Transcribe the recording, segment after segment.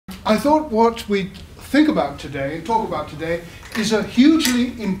I thought what we'd think about today and talk about today is a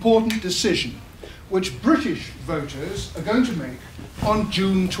hugely important decision which British voters are going to make on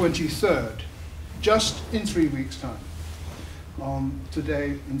June 23rd, just in 3 weeks' time.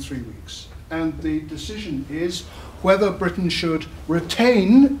 Today in 3 weeks. And the decision is whether Britain should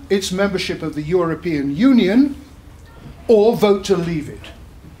retain its membership of the European Union or vote to leave it.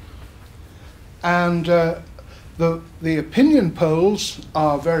 And the opinion polls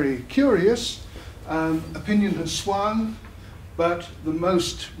are very curious. Opinion has swung, but the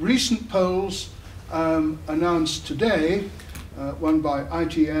most recent polls announced today, one by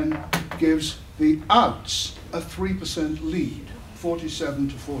ITN, gives the outs a 3% lead, 47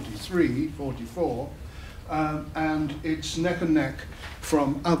 to 43, 44, and it's neck and neck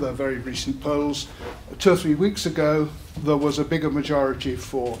from other very recent polls. 2 or 3 weeks ago, there was a bigger majority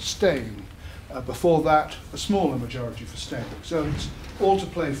for staying. Before that, a smaller majority for staying. So it's all to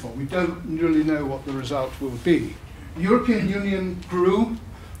play for. We don't really know what the result will be. The European Union grew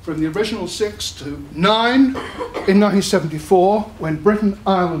from the original 6 to 9 in 1974, when Britain,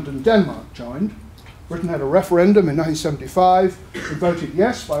 Ireland and Denmark joined. Britain had a referendum in 1975 and voted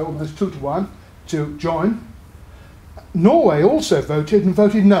yes by almost 2 to 1 to join. Norway also voted and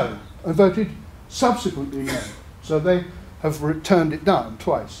voted no, and voted subsequently no. So they have turned it down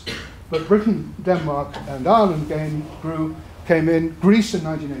twice. But Britain, Denmark and Ireland came in, Greece in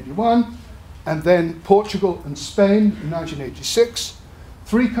 1981, and then Portugal and Spain in 1986.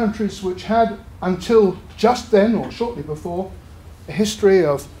 3 countries which had, until just then or shortly before, a history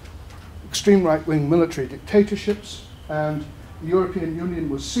of extreme right-wing military dictatorships, and the European Union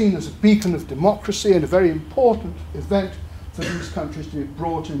was seen as a beacon of democracy and a very important event for these countries to be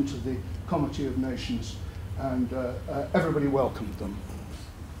brought into the Comity of Nations, and everybody welcomed them.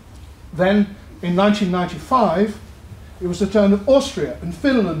 Then, in 1995, it was the turn of Austria and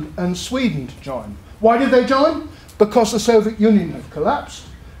Finland and Sweden to join. Why did they join? Because the Soviet Union had collapsed,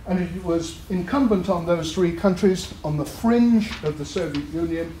 and it was incumbent on those 3 countries on the fringe of the Soviet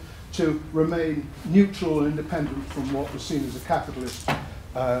Union to remain neutral and independent from what was seen as a capitalist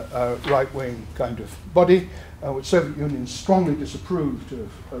right-wing kind of body, which the Soviet Union strongly disapproved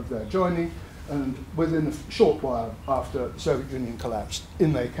of their joining, and within a short while after the Soviet Union collapsed,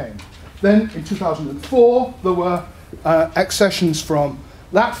 in they came. Then in 2004, there were accessions from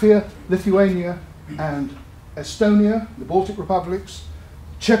Latvia, Lithuania, and Estonia, the Baltic republics,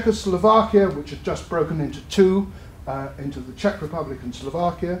 Czechoslovakia, which had just broken into 2, into the Czech Republic and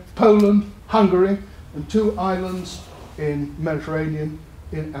Slovakia, Poland, Hungary, and 2 islands in Mediterranean,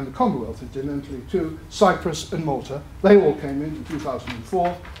 and the Commonwealth, incidentally, too, Cyprus and Malta. They all came in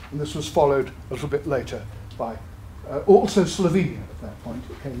 2004, and this was followed a little bit later by also Slovenia at that point,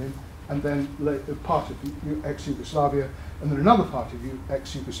 it came in, and then part of ex-Yugoslavia, and then another part of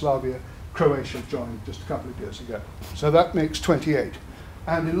ex-Yugoslavia, Croatia joined just a couple of years ago. So that makes 28.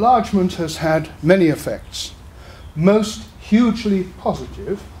 And enlargement has had many effects, most hugely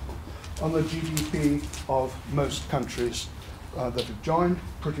positive on the GDP of most countries that have joined,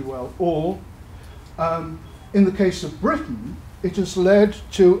 pretty well all. In the case of Britain, it has led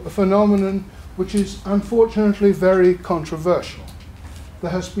to a phenomenon which is unfortunately very controversial.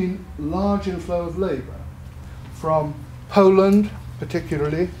 There has been large inflow of labour from Poland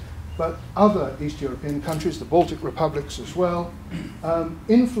particularly, but other East European countries, the Baltic republics as well,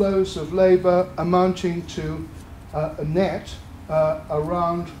 inflows of labour amounting to a net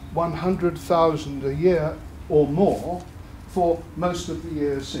around 100,000 a year or more for most of the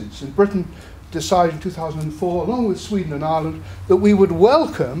years since. And Britain decided in 2004, along with Sweden and Ireland, that we would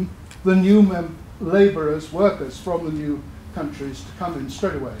welcome the new labourers, workers from the new countries to come in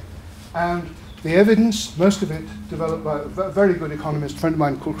straight away. And the evidence, most of it developed by a very good economist, friend of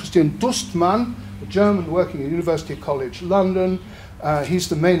mine called Christian Dustmann, a German working at University College London. He's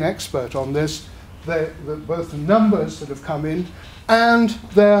the main expert on this. Both the numbers that have come in and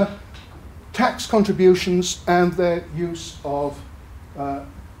their tax contributions and their use of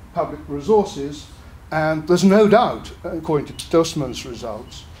public resources. And there's no doubt, according to Dustmann's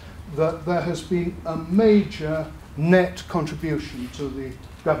results, that there has been a major net contribution to the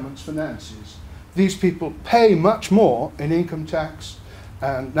government's finances. These people pay much more in income tax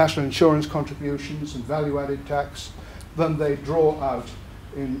and national insurance contributions and value-added tax than they draw out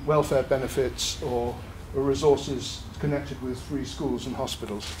in welfare benefits or resources connected with free schools and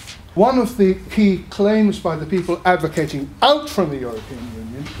hospitals. One of the key claims by the people advocating out from the European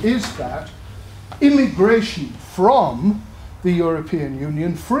Union is that immigration from the European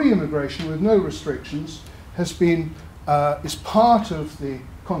Union, free immigration with no restrictions, has been is part of the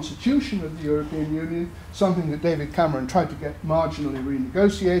constitution of the European Union, something that David Cameron tried to get marginally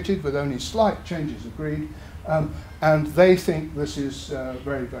renegotiated with only slight changes agreed, and they think this is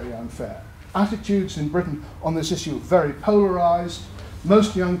very, very unfair. Attitudes in Britain on this issue are very polarised.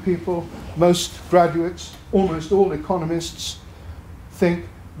 Most young people, most graduates, almost all economists think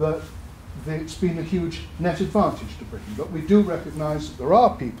that it's been a huge net advantage to Britain. But we do recognise that there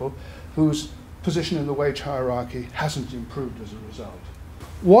are people whose position in the wage hierarchy hasn't improved as a result.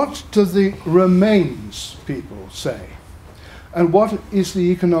 What do the Remains people say? And what is the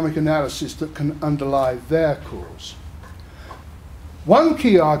economic analysis that can underlie their cause? One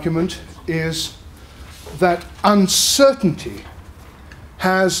key argument is that uncertainty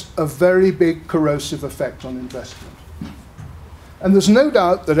has a very big corrosive effect on investment. And there's no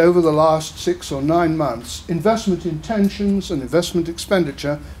doubt that over the last 6 or 9 months, investment intentions and investment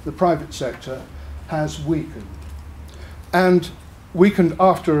expenditure, the private sector, has weakened. And weakened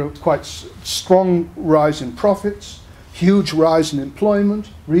after a quite strong rise in profits, huge rise in employment,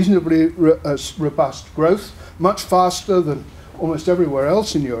 reasonably robust growth, much faster than almost everywhere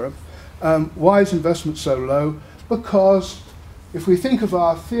else in Europe. Why is investment so low? Because if we think of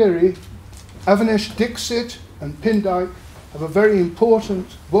our theory, Avinash Dixit and Pindyck have a very important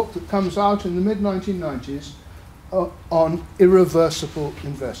book that comes out in the mid-1990s on irreversible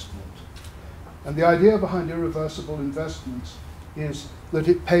investment. And the idea behind irreversible investments is that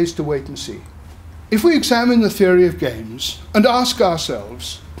it pays to wait and see. If we examine the theory of games and ask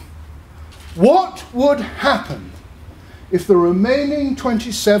ourselves, what would happen if the remaining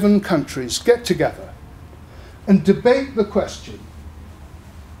 27 countries get together and debate the question,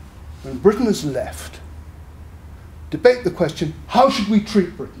 when Britain has left, debate the question, how should we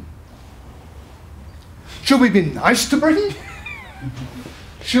treat Britain? Should we be nice to Britain?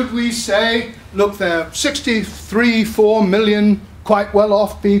 Should we say, look, there are 4 million quite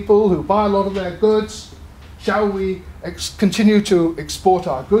well-off people who buy a lot of their goods. Shall we continue to export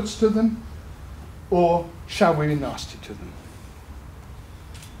our goods to them? Or shall we be nasty to them?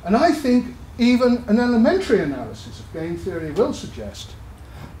 And I think even an elementary analysis of game theory will suggest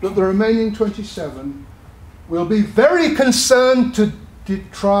that the remaining 27 will be very concerned to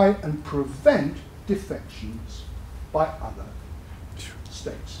try and prevent defections by other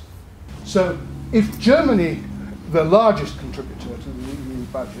states. So if Germany, the largest contributor to the EU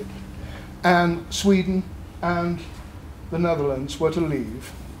budget, and Sweden and the Netherlands were to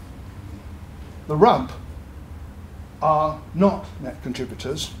leave, the rump are not net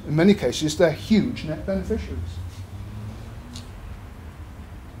contributors. In many cases, they're huge net beneficiaries.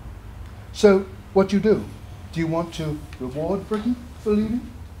 So what do? Do you want to reward Britain for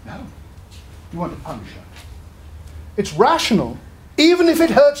leaving? No. You want to punish her. It's rational, even if it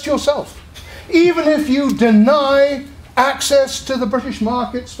hurts yourself. Even if you deny access to the British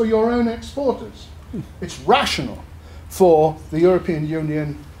markets for your own exporters. It's rational for the European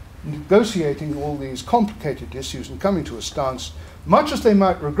Union negotiating all these complicated issues and coming to a stance, much as they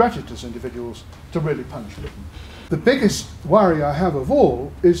might regret it as individuals, to really punish Britain. The biggest worry I have of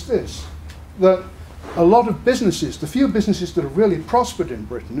all is this, that a lot of businesses, the few businesses that have really prospered in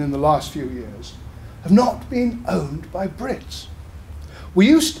Britain in the last few years, have not been owned by Brits. We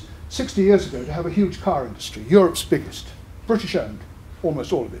used 60 years ago to have a huge car industry, Europe's biggest, British owned,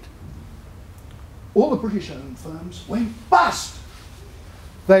 almost all of it. All the British owned firms went bust.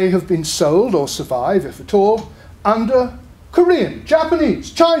 They have been sold, or survive, if at all, under Korean,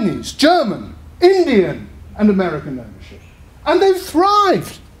 Japanese, Chinese, German, Indian, and American ownership. And they've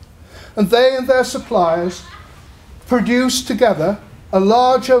thrived. And they and their suppliers produce together a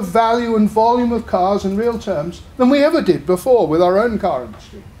larger value and volume of cars in real terms than we ever did before with our own car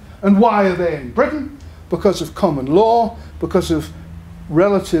industry. And why are they in Britain? Because of common law, because of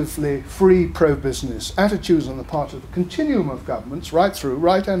relatively free pro-business attitudes on the part of the continuum of governments, right through,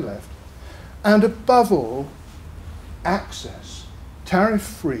 right and left, and above all, access,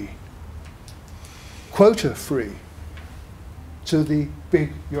 tariff-free, quota-free, to the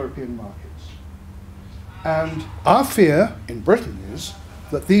big European markets. And our fear in Britain is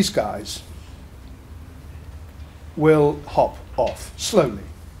that these guys will hop off slowly.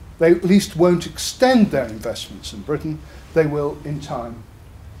 They at least won't extend their investments in Britain. They will, in time,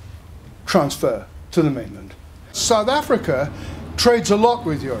 transfer to the mainland. South Africa trades a lot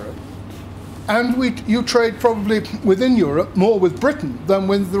with Europe, and you trade probably within Europe more with Britain than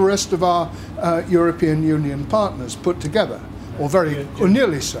with the rest of our European Union partners put together, or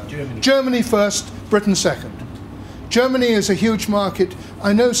nearly so. Germany first, Britain second. Germany is a huge market.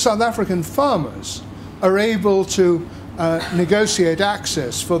 I know South African farmers are able to negotiate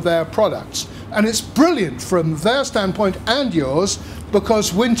access for their products. And it's brilliant from their standpoint and yours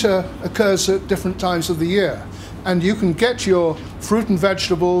because winter occurs at different times of the year, and you can get your fruit and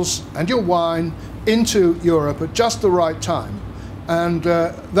vegetables and your wine into Europe at just the right time, and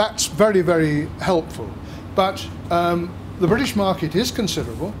that's very, very helpful. But the British market is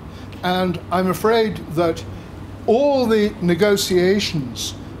considerable, and I'm afraid that all the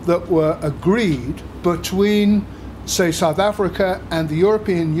negotiations that were agreed between, say, South Africa and the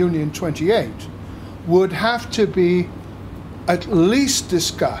European Union 28 would have to be at least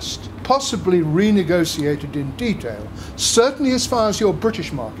discussed, possibly renegotiated in detail, certainly as far as your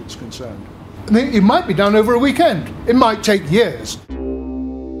British market's concerned. I mean, it might be done over a weekend. It might take years.